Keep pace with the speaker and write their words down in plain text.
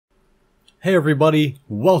Hey everybody,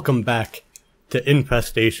 welcome back to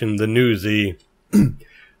Infestation, the new Z.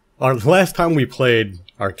 Our last time we played,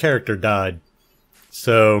 our character died.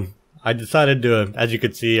 So, I decided to, as you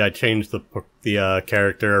can see, I changed the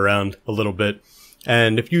character around a little bit.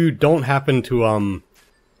 And if you don't happen to,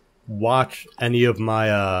 watch any of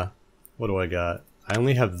my, what do I got? I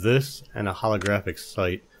only have this and a holographic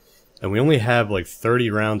sight. And we only have like 30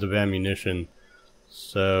 rounds of ammunition.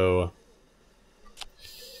 So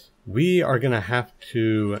we are gonna have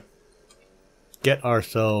to get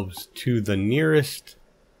ourselves to the nearest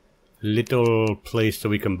little place so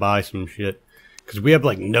we can buy some shit. Because we have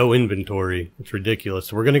like no inventory. It's ridiculous.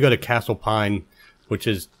 So we're gonna go to Castle Pine, which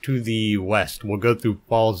is to the west. We'll go through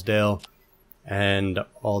Fallsdale and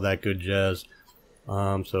all that good jazz.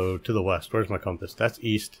 So to the west. Where's my compass? That's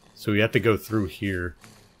east. So we have to go through here.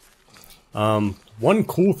 One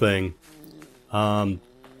cool thing, I'm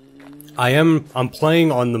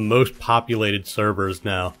playing on the most populated servers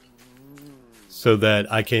now, so that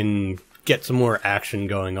I can get some more action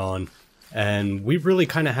going on, and we really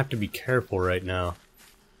kind of have to be careful right now,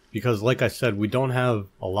 because like I said, we don't have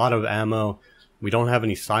a lot of ammo, we don't have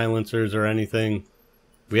any silencers or anything,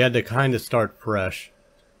 we had to kind of start fresh,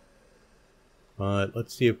 but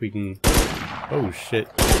let's see if we can, oh shit,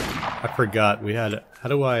 I forgot, we had, how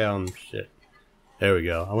do I, shit, there we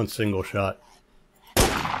go, I went single shot.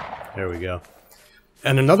 There we go.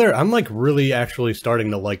 And another, I'm like really actually starting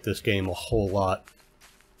to like this game a whole lot.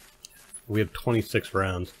 We have 26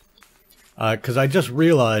 rounds. Because I just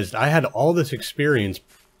realized I had all this experience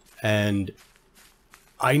and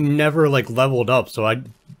I never like leveled up. So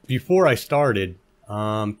before I started,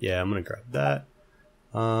 yeah, I'm gonna grab that.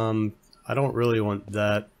 I don't really want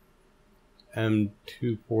that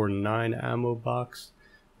M249 ammo box.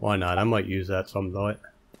 Why not? I might use that someday.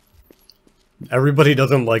 Everybody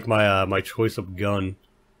doesn't like my my choice of gun.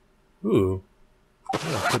 Ooh,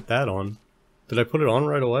 I'm gonna put that on. Did I put it on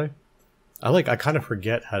right away? I kind of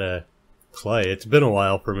forget how to play. It's been a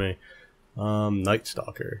while for me. Night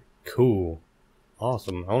Stalker, cool,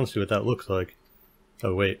 awesome. I want to see what that looks like.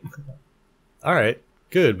 Oh wait, all right,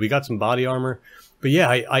 good. We got some body armor, but yeah,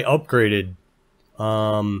 I upgraded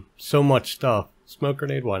so much stuff. Smoke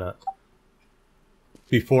grenade, why not?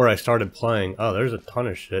 Before I started playing. Oh, there's a ton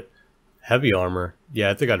of shit. Heavy armor.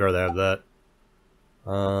 Yeah, I think I'd rather have that.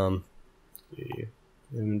 See.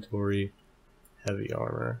 Inventory. Heavy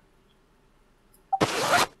armor.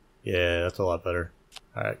 Yeah, that's a lot better.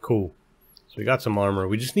 Alright, cool. So we got some armor.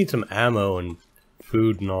 We just need some ammo and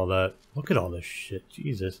food and all that. Look at all this shit.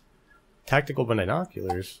 Jesus. Tactical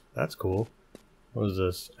binoculars. That's cool. What is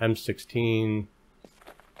this? M16.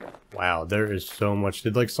 Wow, there is so much.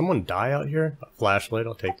 Did like someone die out here? A flashlight,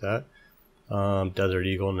 I'll take that. Desert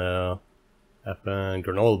Eagle, no. FN,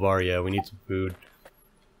 granola bar, yeah, we need some food.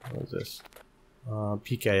 What is this?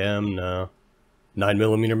 PKM, no.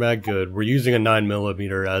 9mm mag, good. We're using a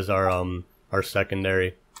 9mm as our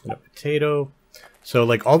secondary. And a potato. So,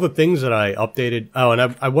 like, all the things that I updated. Oh,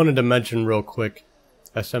 and I wanted to mention real quick.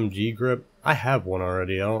 SMG grip. I have one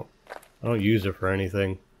already. I don't use it for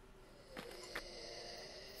anything.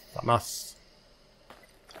 Vamos.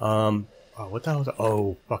 Oh, what the hell was that?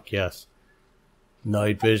 Oh, fuck yes.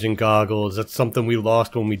 Night vision goggles. That's something we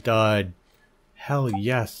lost when we died. Hell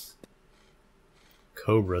yes.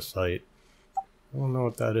 Cobra sight. I don't know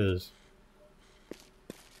what that is.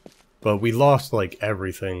 But we lost like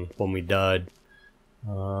everything when we died.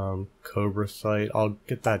 Cobra sight. I'll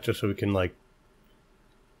get that just so we can like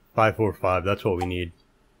 545. That's what we need.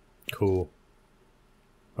 Cool.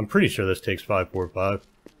 I'm pretty sure this takes 545.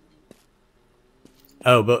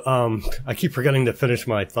 Oh, but I keep forgetting to finish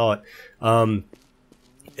my thought.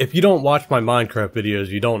 If you don't watch my Minecraft videos,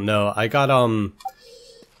 you don't know. I got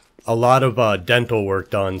a lot of dental work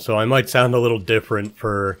done, so I might sound a little different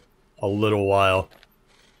for a little while.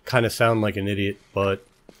 Kind of sound like an idiot, but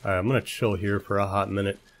alright, I'm gonna chill here for a hot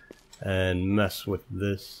minute and mess with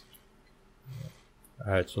this.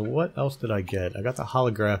 Alright, so what else did I get? I got the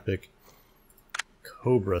holographic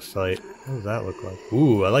Cobra sight. What does that look like?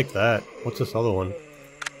 Ooh, I like that. What's this other one?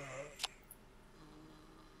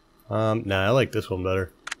 Nah, I like this one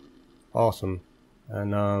better. Awesome.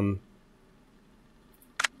 And,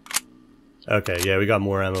 okay, yeah, we got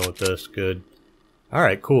more ammo with this. Good.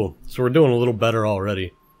 Alright, cool. So we're doing a little better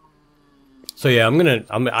already. So yeah,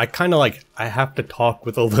 I kind of like, I have to talk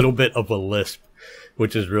with a little bit of a lisp,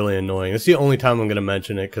 which is really annoying. It's the only time I'm gonna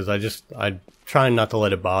mention it, because I try not to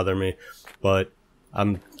let it bother me. But,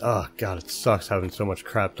 oh god, it sucks having so much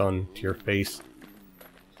crap done to your face.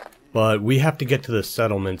 But we have to get to the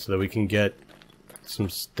settlement so that we can get some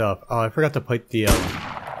stuff. Oh, I forgot to put the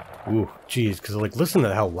Ooh, jeez, because, like, listen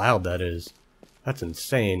to how loud that is. That's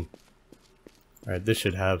insane. Alright, this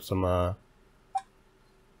should have some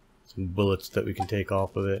bullets that we can take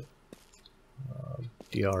off of it.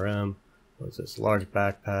 DRM. What's this? Large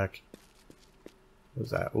backpack.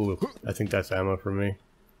 What's that? Ooh, I think that's ammo for me.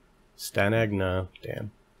 Stanag? No.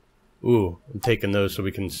 Damn. Ooh, I'm taking those so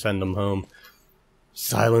we can send them home.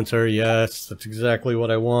 Silencer, yes, that's exactly what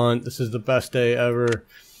I want. This is the best day ever.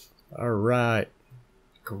 Alright.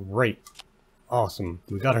 Great. Awesome.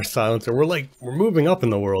 We got our silencer. We're moving up in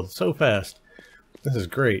the world so fast. This is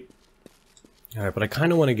great. Alright, but I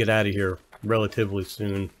kind of want to get out of here relatively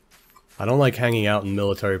soon. I don't like hanging out in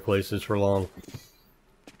military places for long.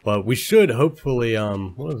 But we should hopefully,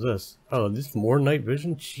 what is this? Oh, this is more night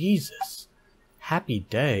vision? Jesus. Happy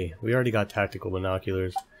day. We already got tactical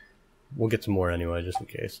binoculars. We'll get some more anyway, just in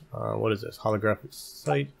case. What is this? Holographic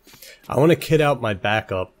sight. I want to kit out my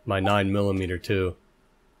backup, my 9mm too.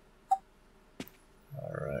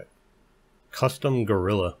 Alright. Custom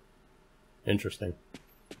gorilla. Interesting.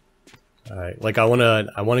 Alright, like I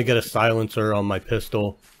wanna get a silencer on my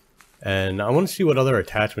pistol. And I want to see what other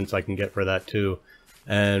attachments I can get for that too.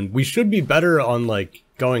 And we should be better on like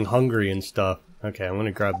going hungry and stuff. Okay, I'm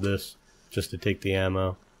gonna grab this just to take the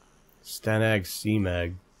ammo. Stanag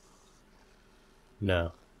C-Mag.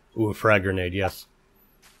 No. Ooh, a frag grenade, yes.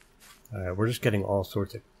 Alright, we're just getting all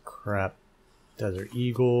sorts of crap. Desert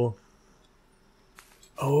Eagle.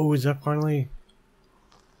 Oh, is that finally...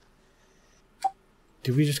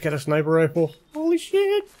 Did we just get a sniper rifle? Holy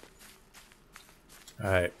shit!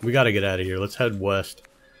 Alright, we gotta get out of here. Let's head west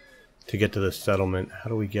to get to this settlement. How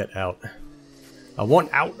do we get out? I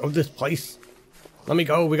want out of this place! Let me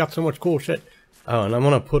go, we got so much cool shit. Oh, and I'm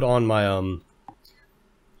gonna put on my,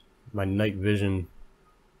 my night vision.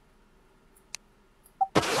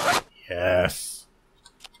 Yes!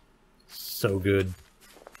 So good.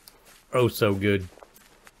 Oh, so good.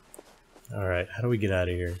 Alright, how do we get out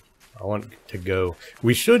of here? I want to go.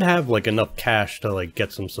 We should have, like, enough cash to, like,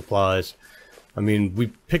 get some supplies. I mean, we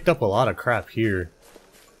picked up a lot of crap here.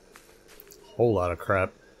 Whole lot of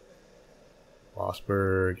crap.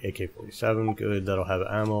 Mossberg, AK-47, good. That'll have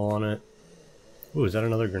ammo on it. Ooh, is that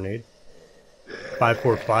another grenade?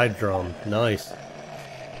 545 drum, nice.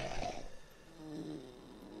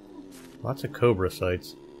 Lots of Cobra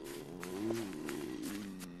sights.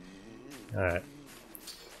 Alright.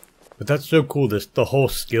 But that's so cool, the whole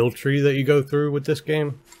skill tree that you go through with this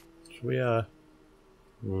game. Should we, I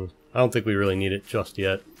don't think we really need it just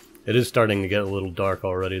yet. It is starting to get a little dark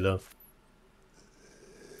already, though.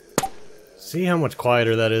 See how much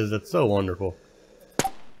quieter that is? That's so wonderful.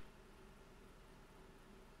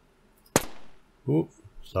 Ooh,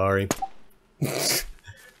 sorry. I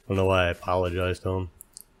don't know why I apologized to him.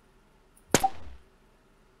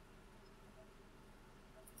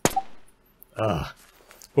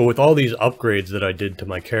 But with all these upgrades that I did to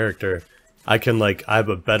my character, I can, like, I have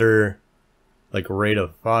a better, like, rate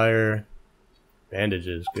of fire.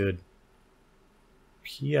 Bandages, good.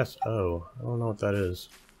 PSO, I don't know what that is.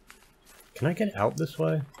 Can I get out this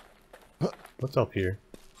way? What's up here?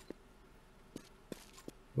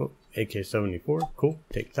 Oh, AK-74, cool,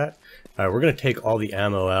 take that. Alright, we're gonna take all the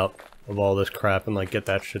ammo out of all this crap and, like, get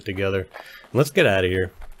that shit together. And let's get out of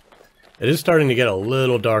here. It is starting to get a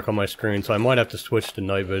little dark on my screen, so I might have to switch to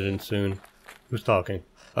night vision soon. Who's talking?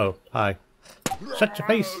 Oh, hi. Shut your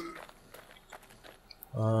face!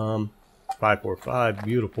 545,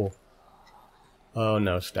 beautiful. Oh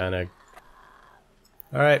no, Stanag.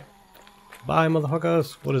 Alright. Bye,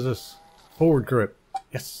 motherfuckers. What is this? Forward grip.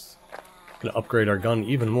 Yes. Gonna upgrade our gun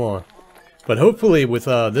even more. But hopefully, with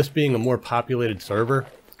this being a more populated server,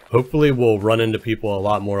 hopefully we'll run into people a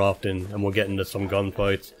lot more often, and we'll get into some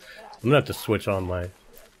gunfights. I'm gonna have to switch on my...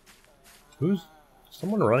 Who's...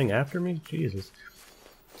 someone running after me? Jesus.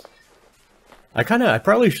 I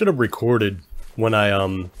probably should have recorded when I,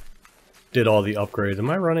 did all the upgrades. Am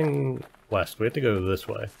I running west? We have to go this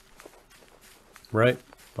way. Right?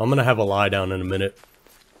 I'm gonna have a lie down in a minute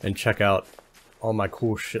and check out all my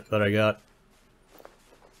cool shit that I got.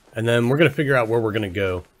 And then we're gonna figure out where we're gonna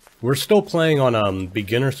go. We're still playing on,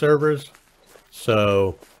 beginner servers,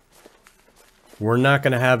 so... we're not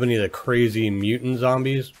going to have any of the crazy mutant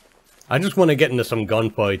zombies. I just want to get into some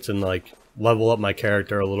gunfights and, like, level up my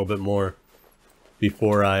character a little bit more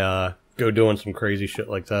before I, go doing some crazy shit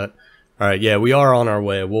like that. Alright, yeah, we are on our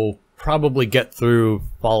way. We'll probably get through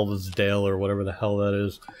Fallsdale or whatever the hell that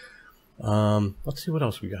is. Let's see what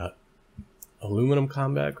else we got. Aluminum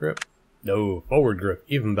combat grip? No, forward grip,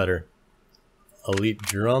 even better. Elite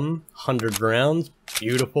drum, 100 rounds,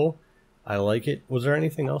 beautiful. I like it. Was there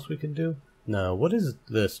anything else we could do? No, what does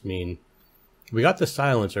this mean? We got the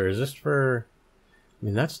silencer. Is this for... I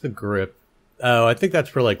mean, that's the grip. Oh, I think that's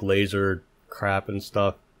for, like, laser crap and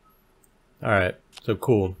stuff. Alright, so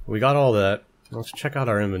cool. We got all that. Let's check out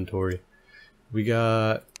our inventory. We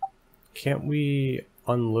got... Can't we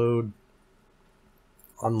unload...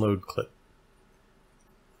 Unload clip?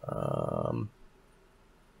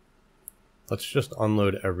 Let's just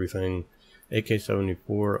unload everything.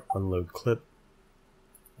 AK-74, unload clip.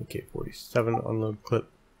 AK-47, unload clip.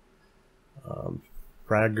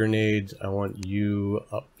 Frag grenades, I want you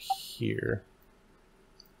up here.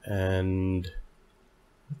 And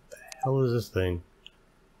what the hell is this thing?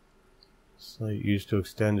 Sight used to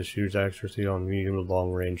extend the shooter's accuracy on medium to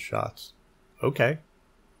long range shots. Okay,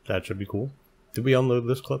 that should be cool. Did we unload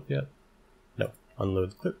this clip yet? No,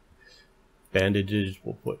 unload the clip. Bandages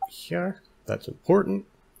we'll put here. That's important.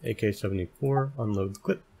 AK-74, unload the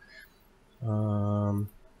clip. Unload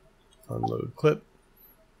clip.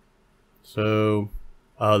 So,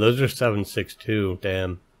 those are 7.62.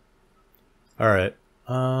 Damn. All right.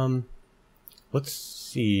 Let's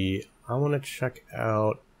see. I want to check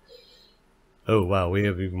out. Oh wow, we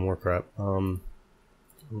have even more crap.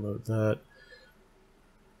 Unload that.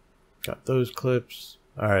 Got those clips.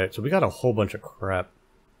 All right, so we got a whole bunch of crap.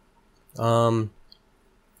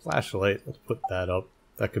 Flashlight. Let's put that up.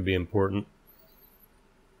 That could be important.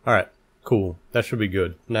 All right. Cool. That should be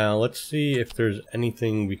good. Now, let's see if there's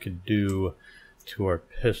anything we could do to our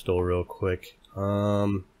pistol real quick.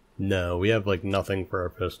 No, we have, like, nothing for our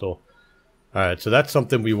pistol. Alright, so that's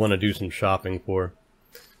something we want to do some shopping for.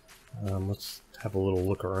 Let's have a little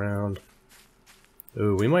look around.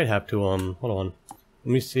 Ooh, we might have to, hold on.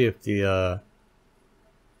 Let me see if the,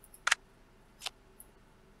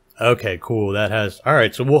 Okay, cool. That has...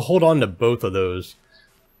 Alright, so we'll hold on to both of those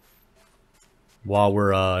while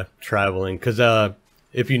we're traveling, because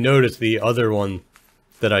if you notice, the other one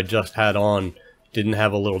that I just had on didn't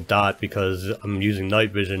have a little dot because I'm using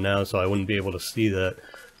night vision now, so I wouldn't be able to see that.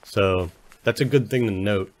 So that's a good thing to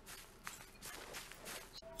note.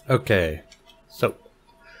 Okay, so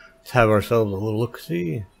let's have ourselves a little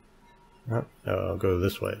look-see. Oh, I'll go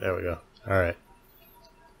this way. There we go. Alright.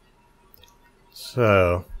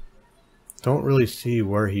 So don't really see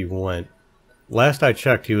where he went. Last I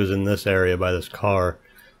checked, he was in this area by this car.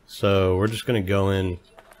 So we're just going to go in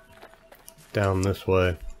down this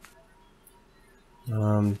way.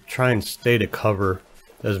 Try and stay to cover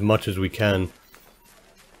as much as we can.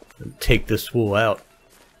 And take this fool out.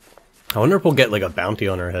 I wonder if we'll get like a bounty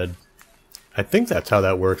on our head. I think that's how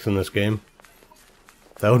that works in this game.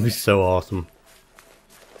 That would be so awesome.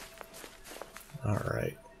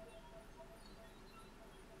 Alright.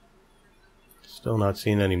 Still not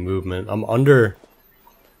seeing any movement. I'm under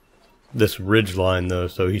this ridge line though,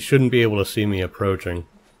 so he shouldn't be able to see me approaching.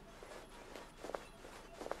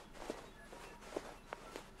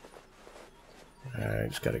 Alright,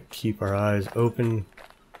 just gotta keep our eyes open.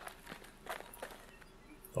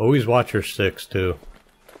 Always watch your six too.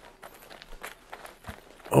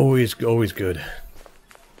 Always good.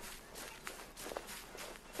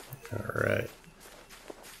 Alright.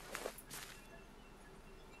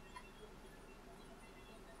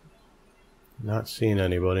 Not seeing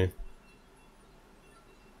anybody.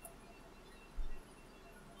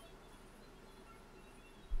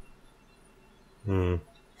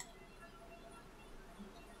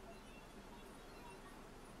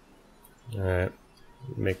 Alright.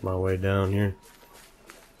 Make my way down here.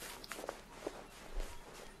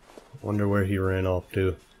 Wonder where he ran off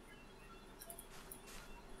to.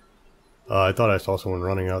 I thought I saw someone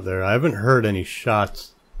running out there. I haven't heard any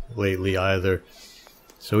shots lately either.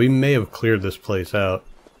 So we may have cleared this place out.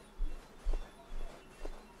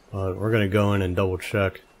 But we're gonna go in and double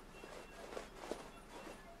check.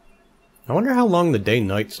 I wonder how long the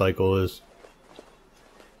day-night cycle is.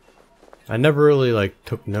 I never really like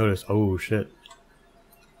took notice. Oh shit.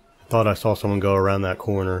 I thought I saw someone go around that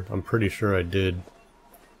corner. I'm pretty sure I did.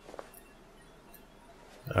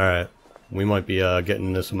 Alright. We might be getting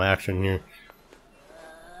into some action here.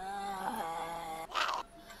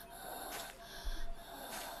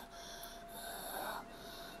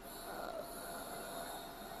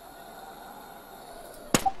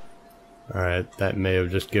 Alright, that may have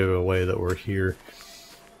just given away that we're here.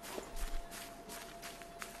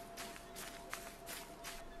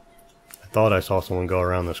 I thought I saw someone go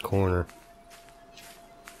around this corner.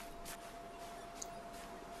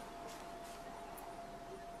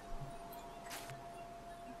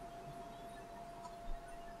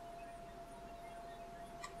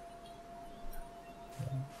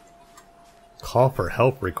 Call for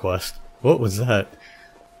help request. What was that?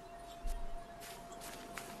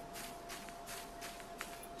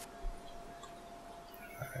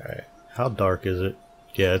 How dark is it?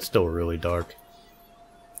 Yeah, it's still really dark.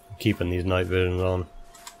 I'm keeping these night visions on.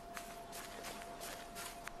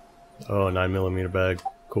 Oh, 9mm bag.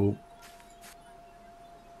 Cool.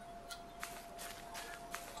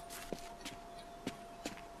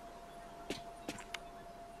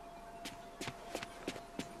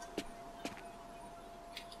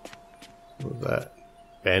 What was that?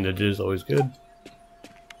 Bandages, always good.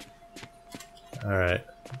 Alright.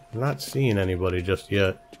 I'm not seeing anybody just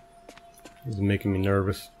yet. This is making me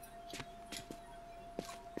nervous.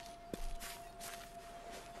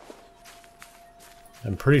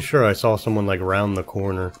 I'm pretty sure I saw someone like round the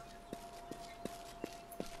corner.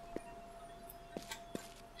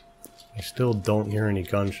 I still don't hear any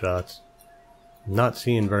gunshots. I'm not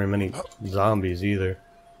seeing very many zombies either.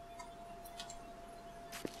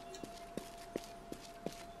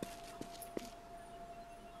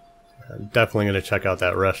 I'm definitely going to check out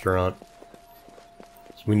that restaurant.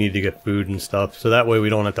 So we need to get food and stuff, so that way we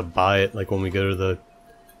don't have to buy it like when we go to the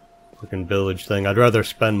freaking village thing. I'd rather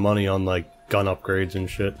spend money on like gun upgrades and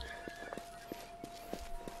shit.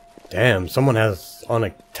 Damn, someone has on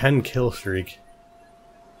a 10 kill streak.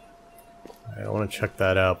 I want to check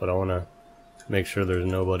that out, but I want to make sure there's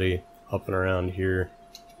nobody up and around here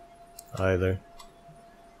either.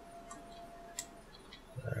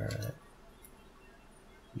 Alright.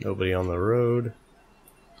 Nobody on the road.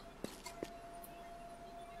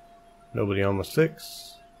 Nobody on the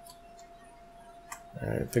 6.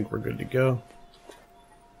 Alright, I think we're good to go.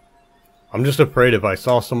 I'm just afraid if I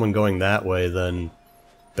saw someone going that way, then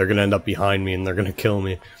they're gonna end up behind me and they're gonna kill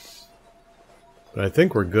me. But I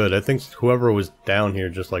think we're good. I think whoever was down here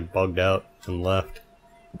just like bugged out and left.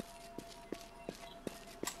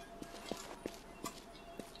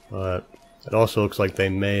 But it also looks like they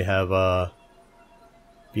may have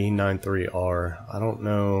B93R. I don't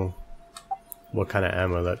know what kind of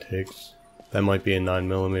ammo that takes. That might be a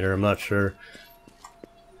 9mm, I'm not sure.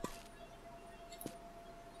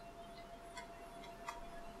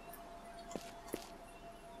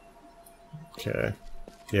 Okay.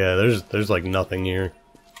 Yeah, there's like nothing here.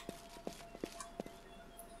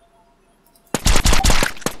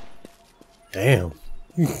 Damn.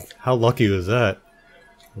 How lucky was that?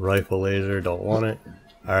 Rifle laser, don't want it.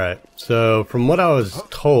 Alright, so from what I was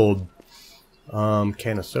told,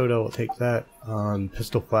 can of soda will take that.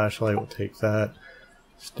 Pistol flashlight will take that.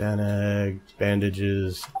 Stanag,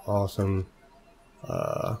 bandages, awesome.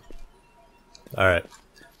 Alright.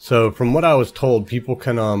 So from what I was told, people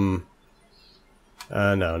can no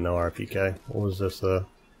RPK. What was this,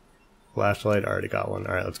 flashlight? I already got one.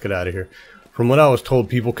 Alright, let's get out of here. From what I was told,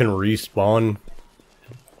 people can respawn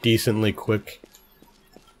decently quick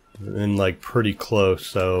and like pretty close,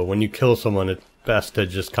 so when you kill someone it's best to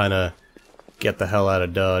just kinda get the hell out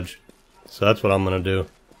of Dodge. So that's what I'm gonna do.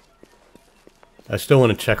 I still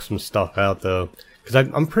want to check some stuff out though, because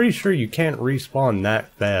I'm pretty sure you can't respawn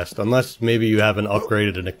that fast unless maybe you haven't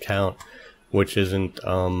upgraded an account, which isn't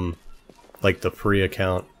like the free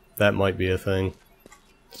account. That might be a thing.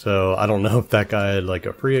 So I don't know if that guy had like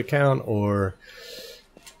a free account or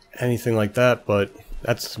anything like that, but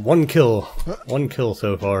that's one kill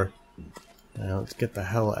so far. Now let's get the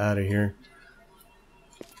hell out of here.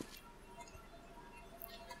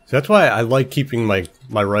 So that's why I like keeping my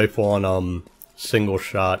rifle on single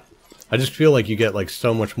shot. I just feel like you get like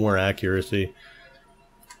so much more accuracy.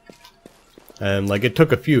 And like it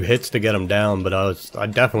took a few hits to get him down, but I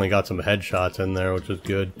definitely got some headshots in there, which was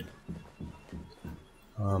good.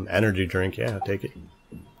 Energy drink, yeah, take it.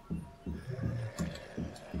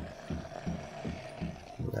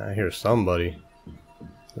 I hear somebody.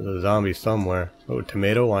 There's a zombie somewhere. Oh,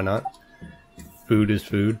 tomato, why not? Food is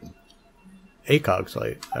food. ACOG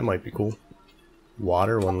site, that might be cool.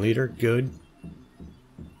 Water, 1 liter, good.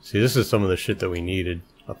 See, this is some of the shit that we needed.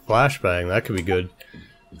 A flashbang, that could be good.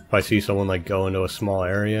 If I see someone like go into a small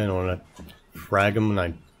area and I want to frag them and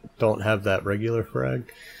I don't have that regular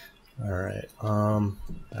frag. Alright,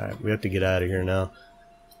 alright, we have to get out of here now.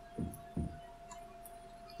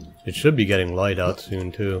 It should be getting light out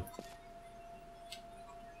soon too.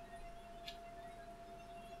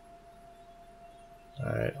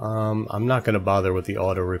 Alright, I'm not gonna bother with the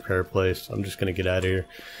auto repair place. I'm just gonna get out of here.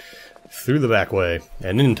 Through the back way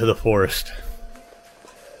and into the forest.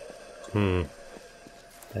 I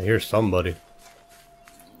hear somebody.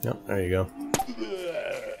 Yep, there you go.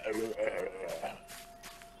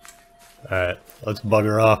 Alright, let's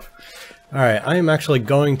bugger off. Alright, I am actually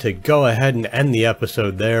going to go ahead and end the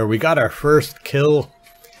episode there. We got our first kill,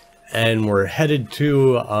 and we're headed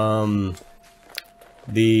to,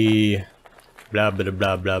 the blah blah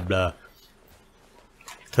blah blah blah,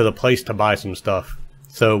 to the place to buy some stuff.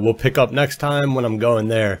 So we'll pick up next time when I'm going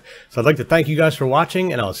there. So I'd like to thank you guys for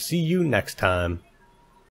watching, and I'll see you next time.